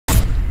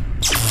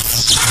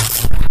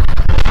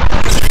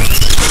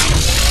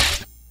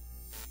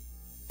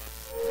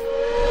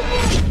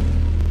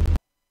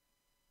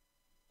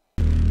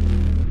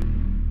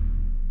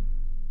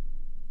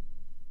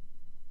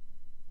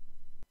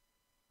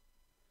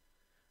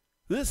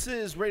This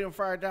is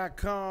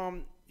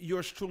Radioonfire.com.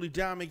 Yours truly,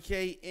 Diamond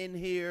K, in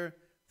here.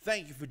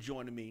 Thank you for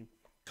joining me.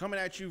 Coming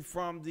at you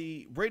from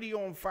the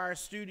Radioonfire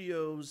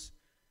studios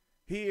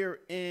here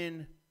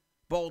in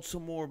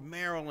Baltimore,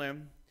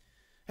 Maryland.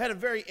 Had a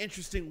very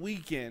interesting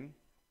weekend.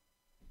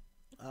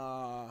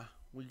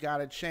 We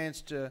got a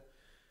chance to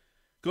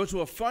go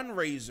to a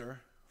fundraiser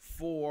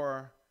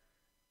for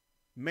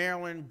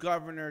Maryland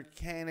Governor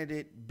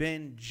candidate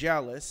Ben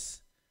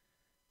Jealous.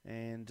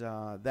 And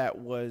that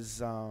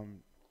was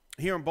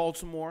here in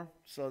Baltimore.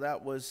 So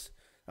that was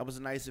a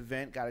nice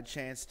event. Got a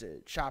chance to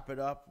chop it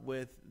up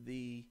with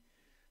the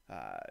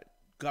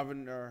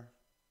gubernatorial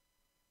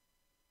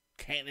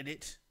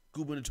candidate,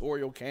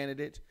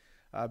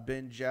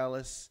 Ben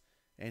Jealous.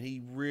 And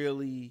he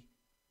really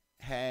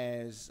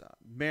has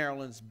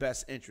Maryland's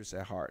best interests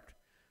at heart.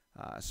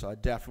 So I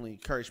definitely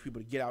encourage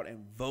people to get out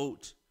and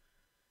vote.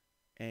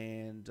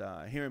 And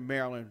here in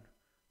Maryland,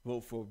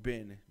 vote for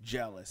Ben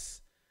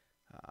Jealous.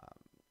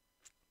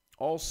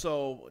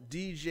 Also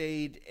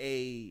DJ'd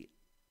a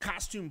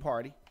costume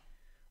party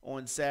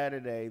on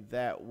Saturday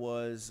that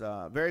was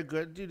very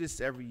good. Do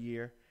this every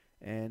year,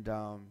 and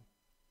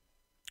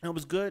it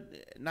was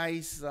good.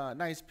 Nice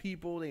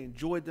people. They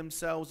enjoyed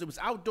themselves. It was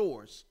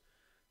outdoors,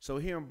 so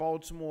here in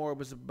Baltimore, it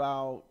was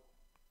about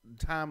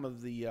the time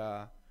of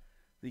the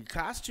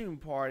costume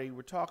party.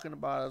 We're talking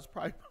about it was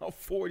probably about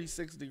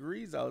 46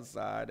 degrees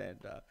outside, and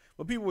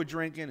but people were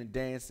drinking and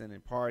dancing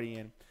and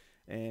partying.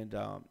 And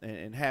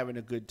having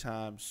a good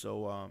time.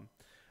 So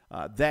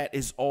that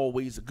is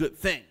always a good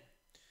thing.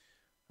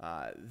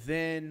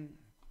 Then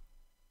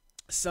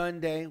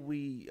Sunday,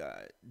 we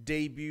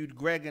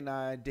Greg and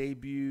I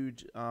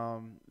debuted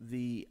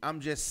the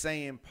I'm Just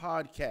Saying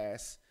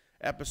podcast,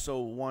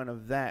 episode 1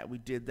 of that. We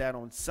did that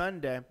on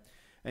Sunday,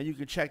 and you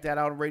can check that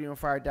out on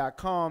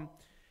Radioonfire.com.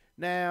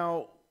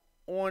 Now,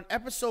 on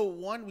episode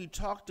 1, we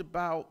talked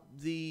about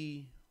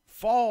the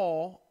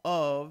fall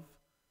of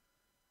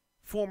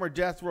former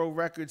Death Row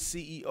Records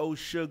CEO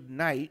Suge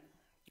Knight.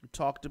 We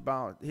talked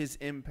about his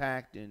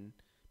impact in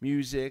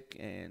music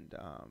and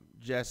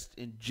just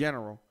in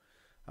general.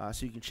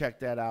 So you can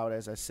check that out,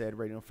 as I said,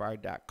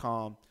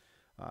 Radioonfire.com.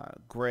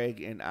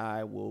 Greg and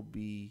I will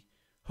be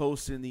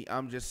hosting the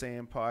I'm Just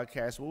Saying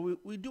podcast. Well,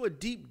 we do a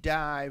deep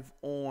dive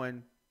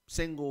on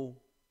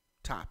single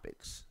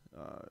topics,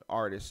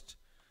 artists,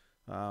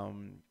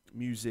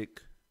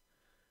 music,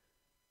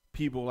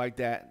 people like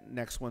that.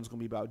 Next one's going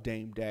to be about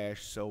Dame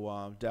Dash,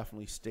 so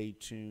definitely stay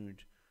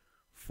tuned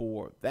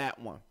for that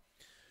one.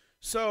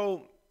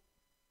 So,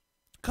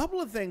 a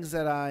couple of things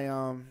that I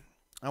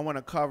want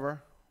to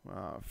cover.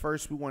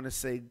 First, we want to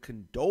say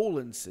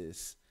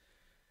condolences.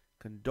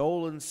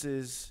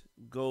 Condolences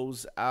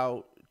goes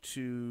out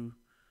to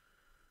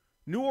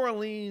New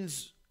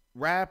Orleans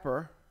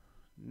rapper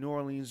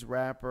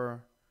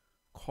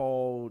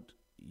called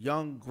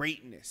Young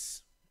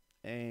Greatness.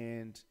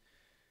 And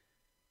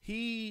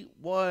he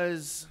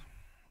was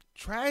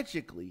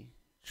tragically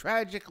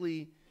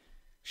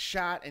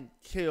shot and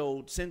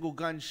killed, single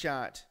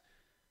gunshot,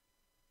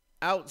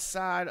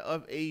 outside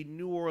of a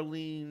New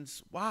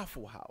Orleans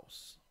Waffle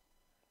House.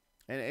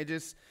 And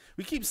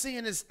we keep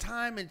seeing this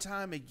time and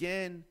time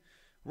again.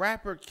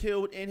 Rapper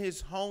killed in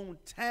his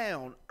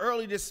hometown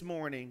early this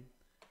morning,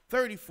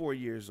 34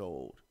 years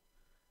old.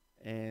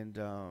 And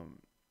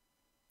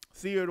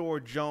Theodore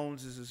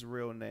Jones is his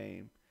real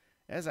name.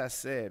 As I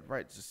said,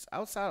 right, just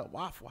outside of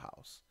Waffle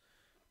House.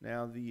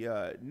 Now,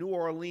 the New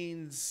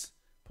Orleans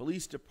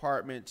Police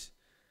Department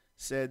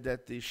said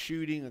that the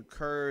shooting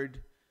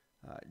occurred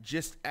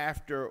just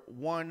after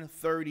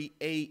 1:30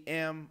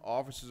 a.m.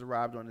 Officers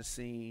arrived on the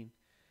scene,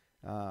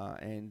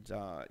 and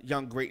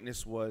Young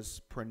Greatness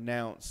was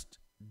pronounced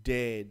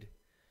dead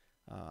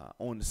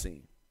on the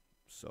scene.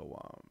 So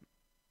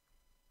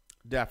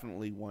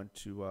definitely want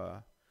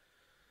to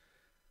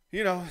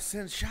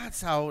send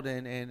shots out,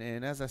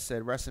 and as I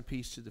said, rest in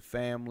peace to the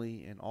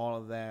family and all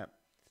of that.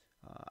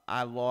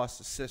 I lost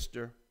a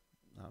sister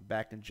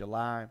back in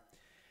July,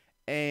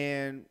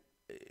 and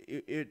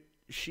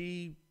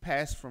she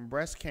passed from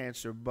breast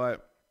cancer,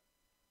 but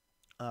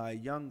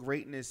Young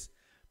Greatness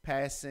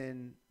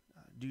passing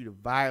due to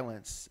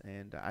violence,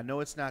 and I know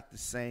it's not the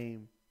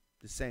same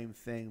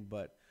thing,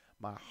 but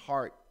my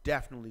heart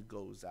definitely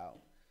goes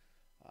out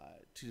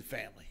to the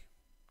family.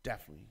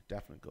 Definitely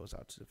goes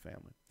out to the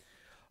family.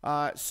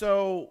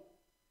 So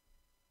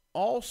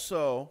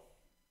also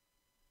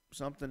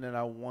something that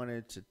I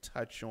wanted to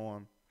touch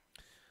on,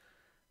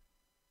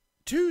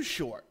 Too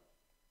Short,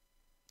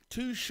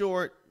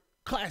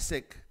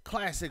 classic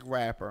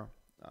rapper.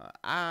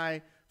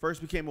 I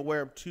first became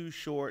aware of Too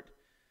Short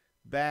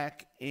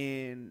back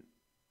in,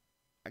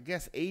 I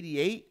guess,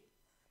 88.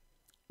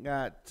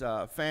 Got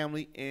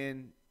family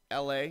in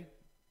LA,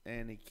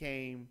 and he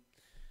came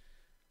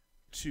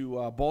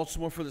to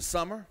Baltimore for the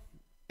summer,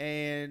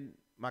 and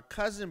my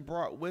cousin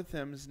brought with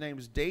him, his name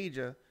is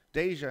Deja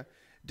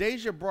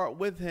brought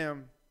with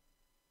him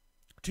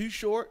Too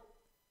Short,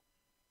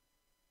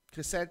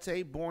 cassette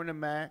tape, Born to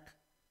Mac,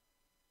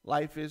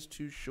 Life is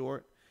Too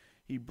Short.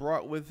 He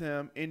brought with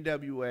him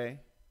NWA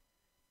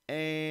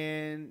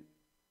And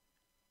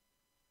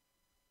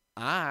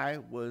I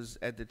was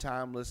at the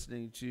time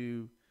listening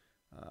to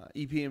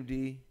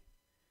EPMD,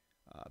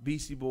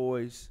 Beastie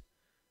Boys,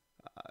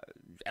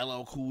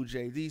 LL Cool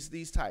J,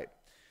 these type.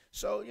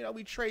 So,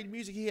 we traded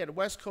music. He had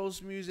West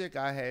Coast music.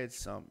 I had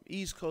some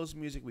East Coast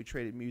music. We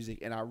traded music,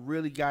 and I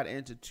really got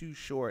into Too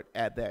Short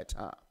at that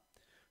time.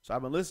 So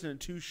I've been listening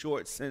to Too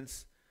Short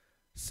since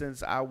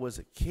I was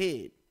a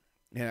kid,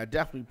 and I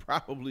definitely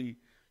probably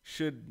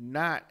should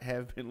not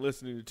have been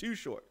listening to Too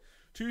Short.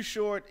 Too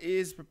Short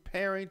is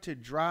preparing to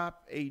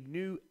drop a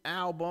new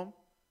album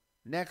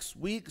next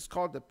week. It's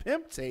called The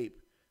Pimp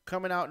Tape,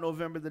 coming out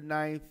November the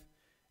 9th,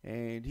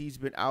 and he's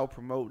been out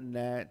promoting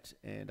that,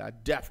 and I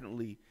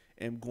definitely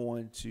am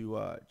going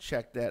to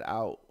check that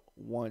out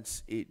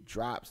once it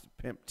drops. The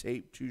Pimp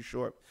Tape, Too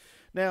Short.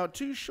 Now,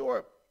 Too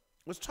Short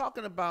was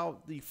talking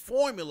about the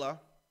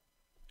formula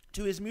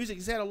to his music.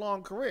 He's had a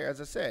long career,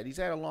 as I said. He's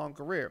had a long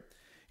career.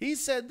 He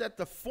said that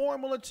the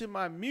formula to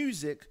my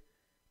music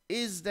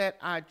is that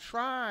I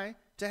try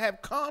to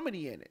have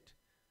comedy in it.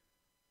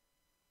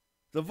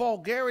 The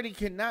vulgarity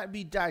cannot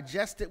be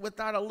digested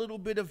without a little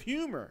bit of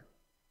humor.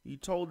 He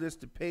told this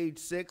to Page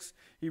Six.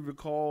 He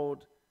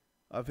recalled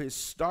of his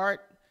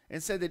start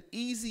and said that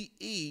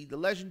Eazy-E, the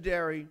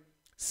legendary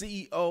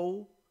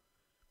CEO,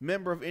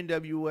 member of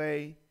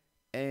NWA,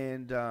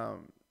 and,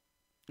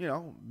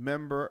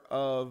 member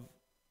of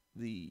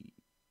the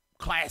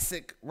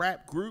classic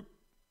rap group,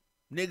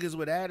 Niggas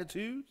with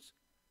Attitudes.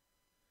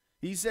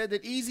 He said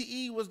that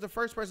Eazy-E was the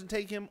first person to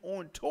take him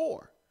on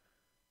tour.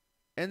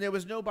 And there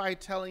was nobody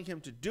telling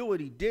him to do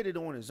it. He did it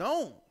on his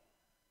own.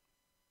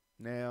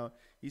 Now,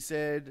 he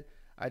said,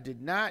 I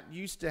did not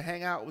used to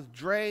hang out with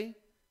Dre.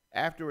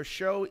 After a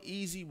show,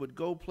 Eazy would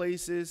go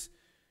places.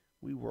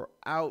 We were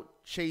out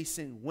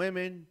chasing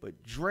women,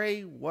 but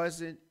Dre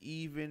wasn't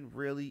even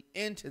really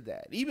into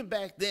that. Even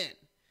back then,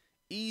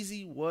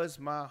 Eazy was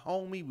my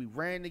homie. We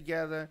ran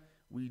together.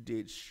 We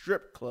did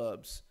strip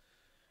clubs.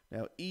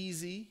 Now,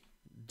 Eazy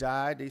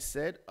died, they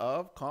said,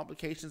 of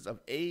complications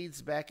of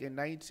AIDS back in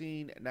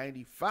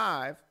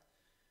 1995.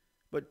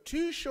 But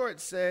Too Short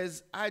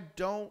says, I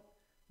don't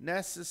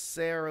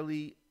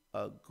necessarily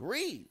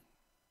agree.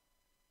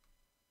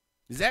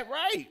 Is that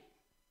right?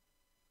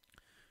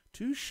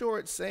 Too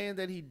Short saying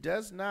that he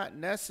does not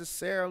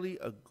necessarily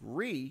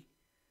agree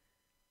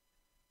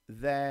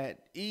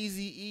that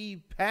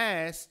Eazy-E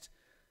passed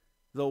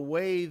the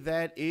way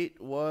that it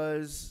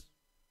was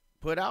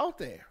put out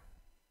there.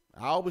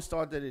 I always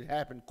thought that it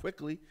happened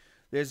quickly.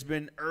 There's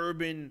been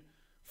urban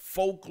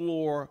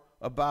folklore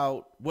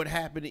about what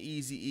happened to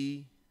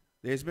Eazy-E.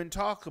 There's been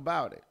talk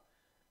about it.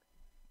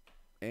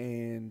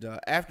 And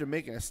after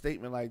making a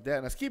statement like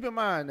that, let's keep in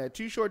mind that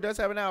Too Short does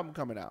have an album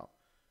coming out.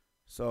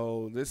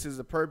 So this is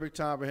the perfect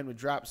time for him to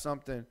drop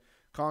something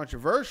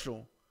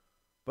controversial.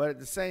 But at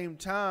the same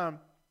time,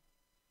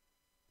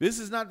 this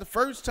is not the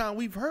first time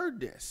we've heard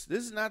this.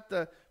 This is not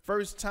the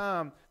first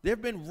time. There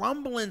have been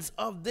rumblings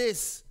of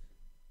this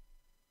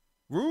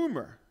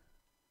rumor.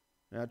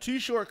 Now, Too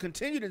Short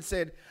continued and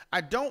said,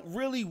 I don't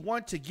really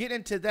want to get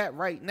into that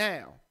right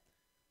now,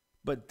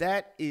 but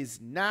that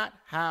is not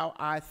how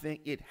I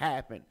think it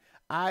happened.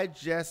 I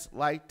just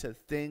like to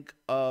think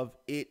of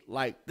it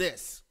like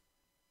this.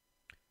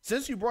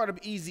 Since you brought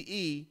up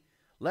Eazy-E,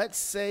 let's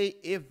say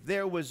if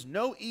there was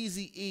no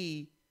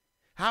Eazy-E,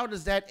 how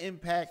does that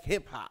impact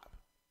hip-hop?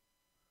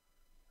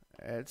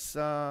 It's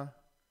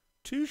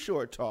Too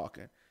Short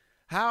talking.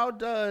 How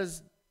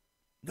does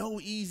no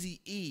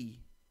Eazy-E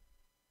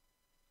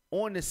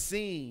on the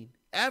scene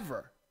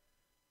ever,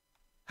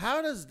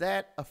 how does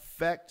that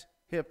affect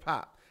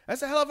hip-hop?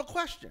 That's a hell of a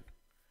question.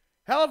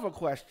 Hell of a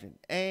question.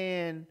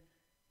 And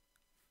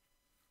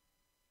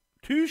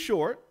Too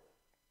Short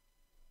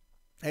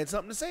had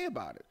something to say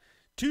about it.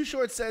 Too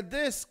Short said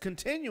this,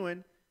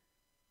 continuing,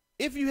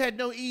 if you had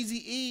no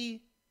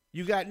Eazy-E,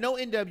 you got no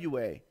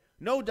NWA,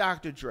 no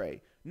Dr.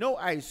 Dre, no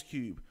Ice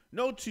Cube,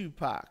 no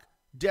Tupac,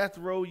 Death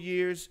Row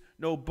years,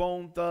 no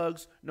Bone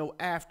Thugs, no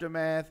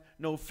Aftermath,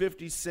 no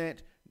 50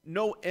 Cent,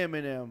 no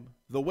Eminem,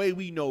 the way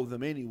we know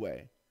them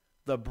anyway.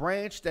 The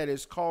branch that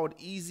is called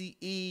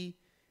Eazy-E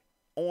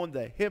on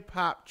the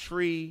hip-hop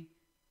tree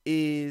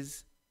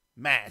is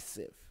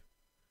massive.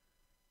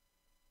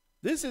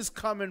 This is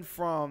coming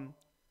from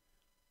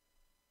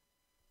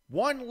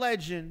one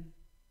legend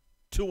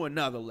to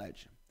another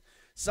legend.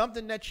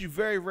 Something that you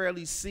very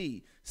rarely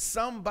see.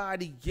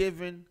 Somebody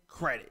giving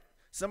credit.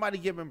 Somebody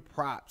giving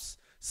props.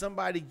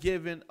 Somebody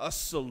giving a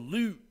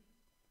salute.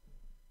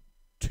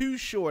 Too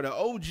Short, an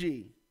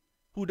OG,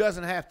 who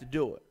doesn't have to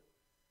do it.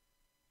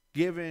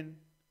 Giving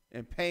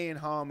and paying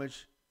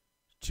homage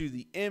to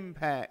the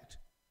impact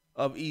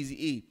of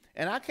Eazy-E.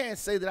 And I can't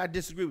say that I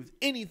disagree with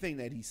anything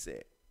that he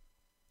said.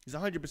 He's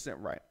 100%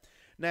 right.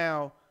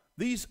 Now,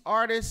 these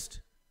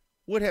artists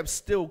would have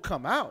still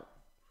come out.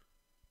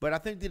 But I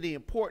think that the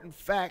important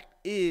fact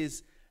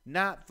is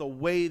not the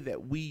way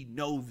that we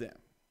know them.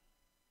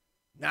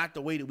 Not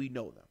the way that we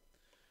know them.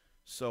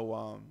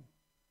 So,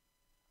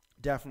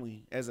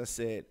 definitely, as I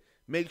said,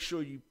 make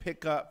sure you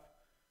pick up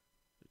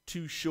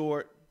Too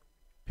Short,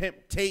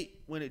 pimp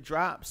tape when it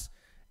drops.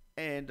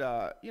 And,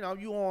 you know,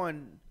 you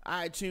on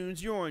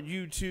iTunes, you're on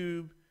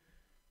YouTube,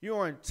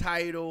 you're on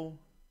Tidal,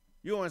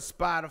 you're on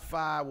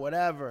Spotify,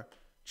 whatever.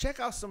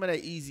 Check out some of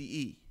that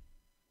Eazy-E.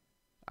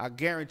 I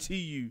guarantee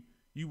you,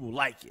 you will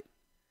like it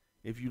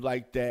if you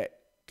like that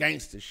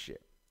gangster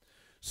shit.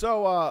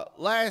 So,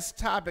 last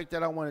topic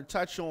that I want to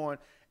touch on,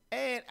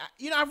 and,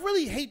 you know, I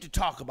really hate to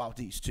talk about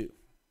these two.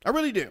 I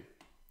really do.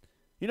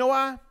 You know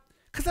why?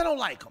 Because I don't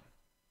like them.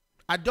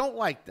 I don't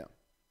like them.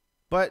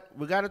 But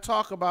we got to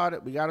talk about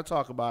it. We got to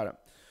talk about it.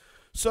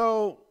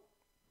 So,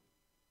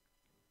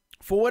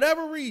 for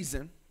whatever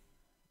reason,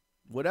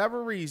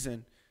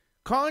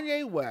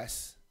 Kanye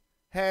West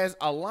has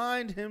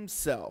aligned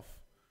himself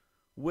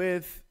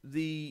with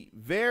the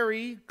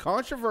very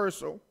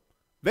controversial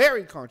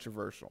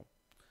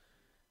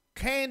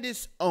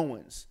Candice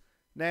Owens.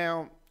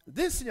 Now,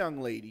 this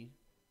young lady,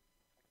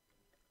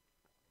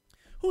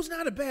 who's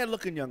not a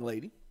bad-looking young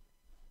lady,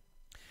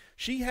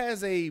 she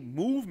has a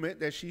movement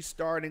that she's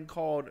starting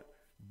called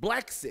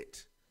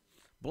Blexit,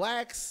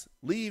 Blacks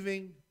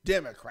Leaving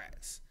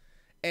Democrats.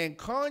 And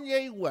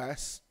Kanye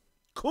West,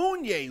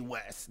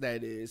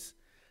 that is,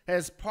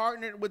 has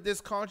partnered with this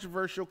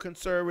controversial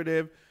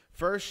conservative.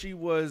 First, she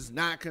was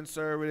not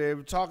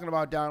conservative, talking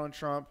about Donald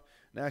Trump.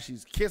 Now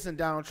she's kissing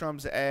Donald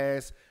Trump's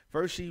ass.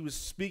 First, she was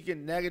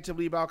speaking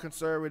negatively about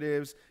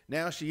conservatives.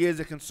 Now she is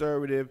a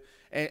conservative.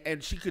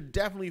 And she could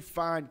definitely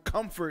find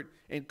comfort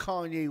in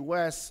Kanye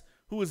West,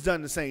 who has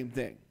done the same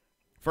thing.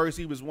 First,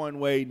 he was one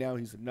way. Now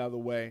he's another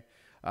way.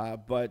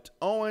 But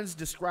Owens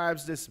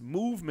describes this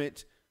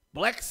movement,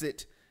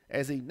 Blexit,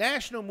 as a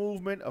national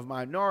movement of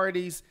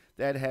minorities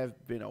that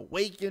have been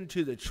awakened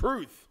to the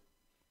truth.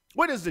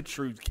 What is the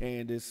truth,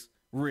 Candace?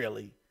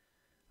 Really?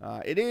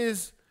 It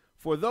is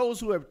for those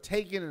who have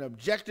taken an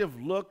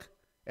objective look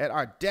at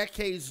our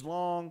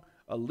decades-long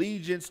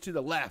allegiance to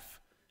the left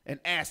and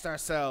asked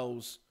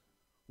ourselves,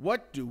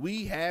 what do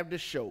we have to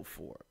show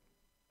for it?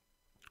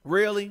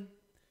 Really?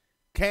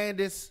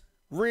 Candace?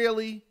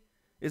 Really?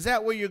 Is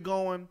that where you're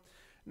going?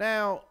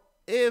 Now,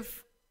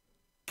 if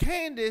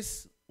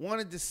Candace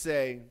wanted to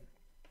say,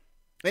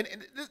 and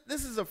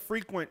this is a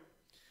frequent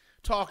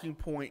talking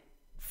point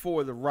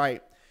for the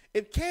right,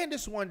 if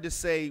Candace wanted to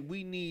say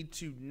we need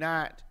to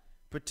not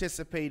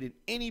participate in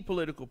any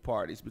political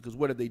parties because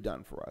what have they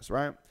done for us,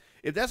 right?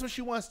 If that's what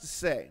she wants to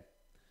say,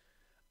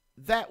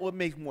 that would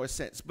make more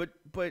sense.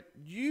 But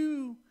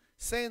you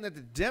saying that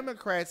the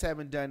Democrats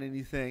haven't done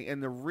anything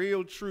and the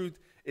real truth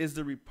is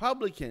the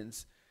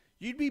Republicans,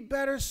 you'd be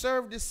better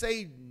served to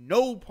say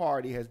no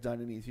party has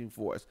done anything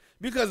for us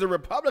because the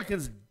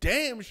Republicans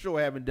damn sure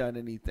haven't done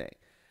anything.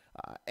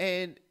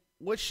 And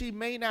what she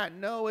may not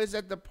know is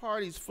that the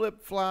parties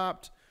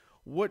flip-flopped.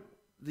 What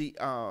the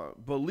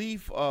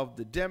belief of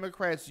the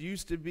Democrats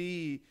used to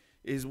be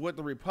is what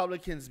the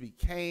Republicans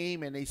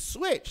became, and they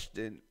switched.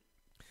 And,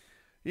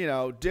 you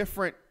know,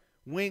 different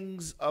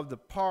wings of the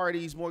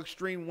parties, more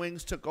extreme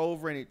wings took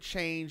over, and it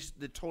changed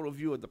the total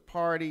view of the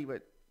party,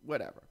 but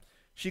whatever.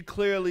 She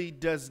clearly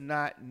does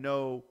not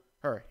know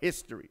her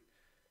history.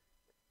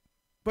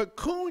 But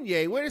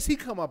Kanye, where does he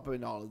come up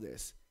in all of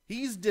this?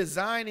 He's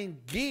designing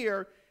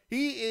gear.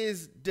 He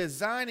is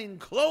designing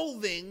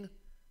clothing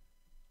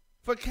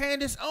for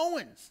Candace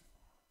Owens.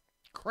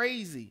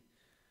 Crazy.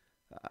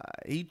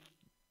 He's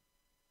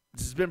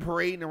been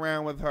parading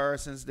around with her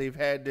since they've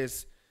had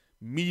this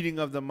meeting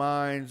of the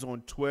minds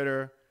on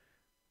Twitter,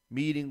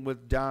 meeting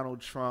with Donald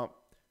Trump,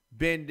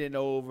 bending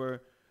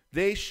over.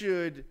 They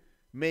should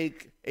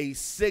make a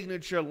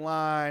signature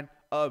line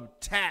of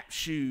tap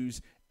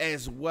shoes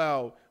as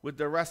well with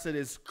the rest of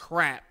this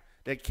crap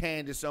that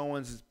Candace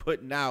Owens is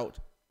putting out.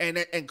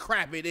 And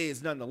crap it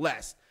is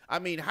nonetheless. I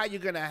mean, how you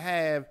going to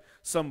have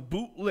some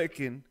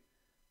bootlicking,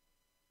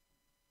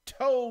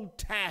 toe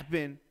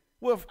tapping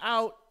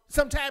without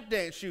some tap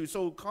dance shoes?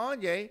 So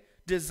Kanye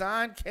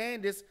designed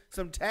Candace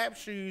some tap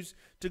shoes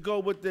to go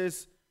with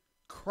this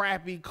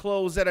crappy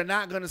clothes that are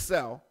not going to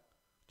sell.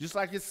 Just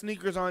like his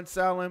sneakers aren't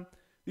selling,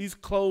 these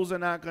clothes are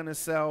not going to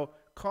sell.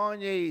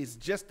 Kanye is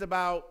just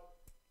about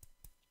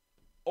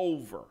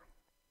over.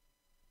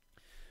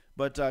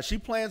 But she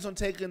plans on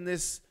taking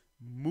this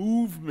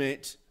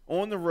movement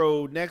on the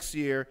road next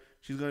year.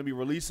 She's going to be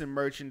releasing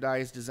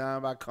merchandise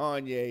designed by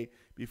Kanye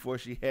before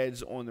she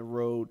heads on the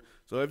road.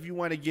 So if you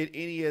want to get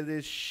any of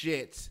this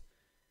shit,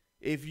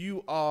 if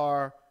you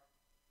are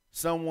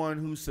someone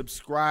who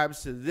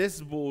subscribes to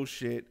this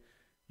bullshit,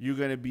 you're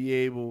going to be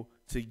able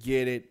to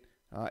get it.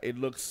 It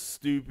looks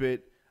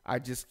stupid. I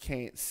just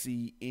can't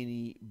see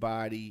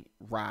anybody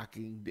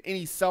rocking,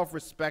 any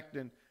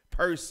self-respecting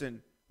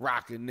person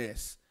rocking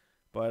this.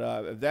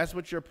 But if that's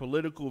what your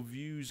political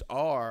views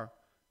are,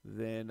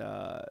 then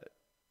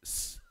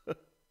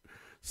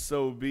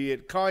so be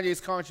it. Kanye's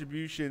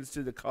contributions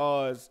to the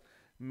cause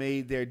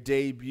made their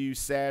debut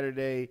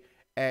Saturday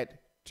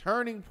at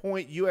Turning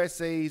Point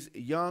USA's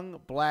Young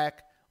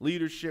Black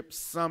Leadership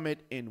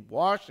Summit in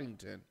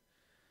Washington.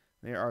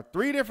 There are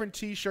 3 different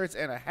t-shirts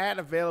and a hat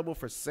available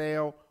for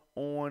sale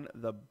on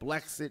the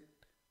Blexit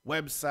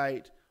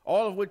website,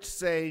 all of which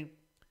say,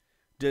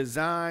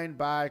 designed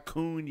by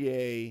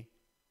Kanye.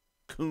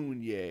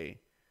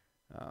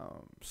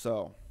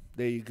 So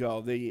there you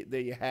go. There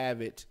you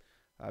have it.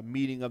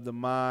 Meeting of the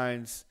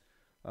minds.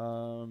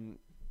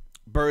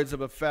 Birds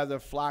of a feather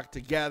flock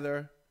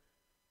together.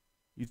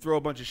 You throw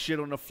a bunch of shit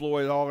on the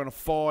floor, it's all going to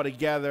fall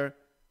together.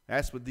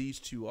 That's what these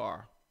two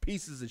are.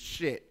 Pieces of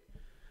shit.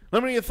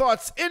 Let me know your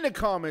thoughts in the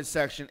comments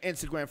section.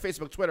 Instagram,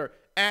 Facebook, Twitter,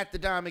 at The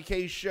Diamond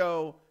K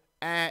Show,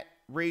 at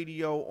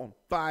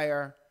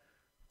Radioonfire.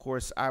 Of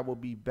course, I will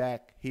be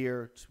back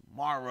here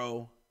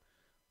tomorrow.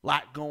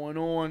 Lot going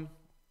on.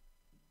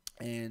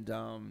 And,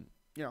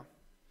 you know,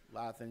 a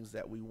lot of things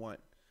that we want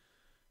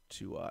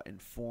to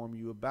inform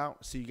you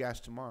about. See you guys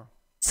tomorrow.